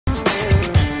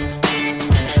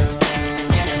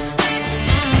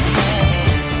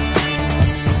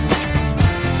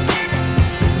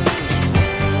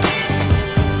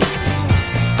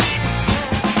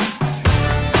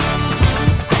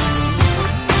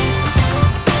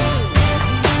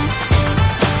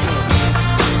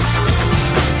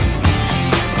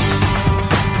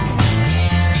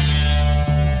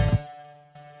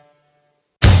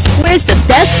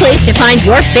place to find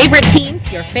your favorite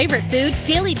teams, your favorite food,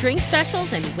 daily drink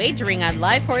specials, and wagering on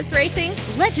live horse racing?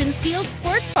 Legends Field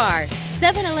Sports Bar,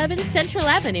 711 Central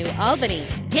Avenue, Albany.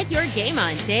 Get your game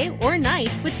on day or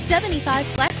night with 75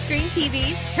 flat-screen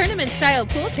TVs, tournament-style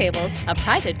pool tables, a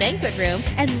private banquet room,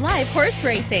 and live horse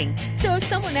racing. So if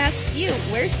someone asks you,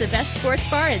 where's the best sports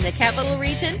bar in the Capital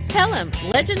Region? Tell them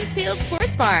Legends Field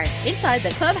Sports Bar, inside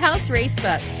the Clubhouse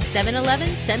Racebook,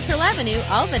 711 Central Avenue,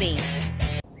 Albany.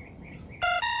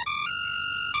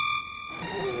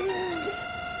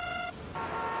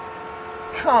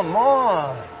 Come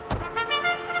on!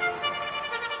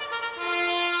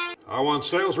 I want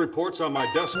sales reports on my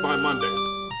desk by Monday.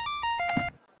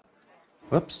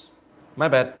 Whoops. My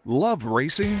bad. Love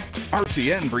racing?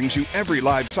 RTN brings you every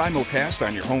live simulcast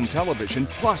on your home television,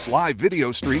 plus live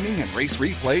video streaming and race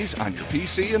replays on your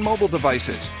PC and mobile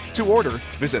devices. To order,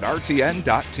 visit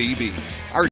rtn.tv.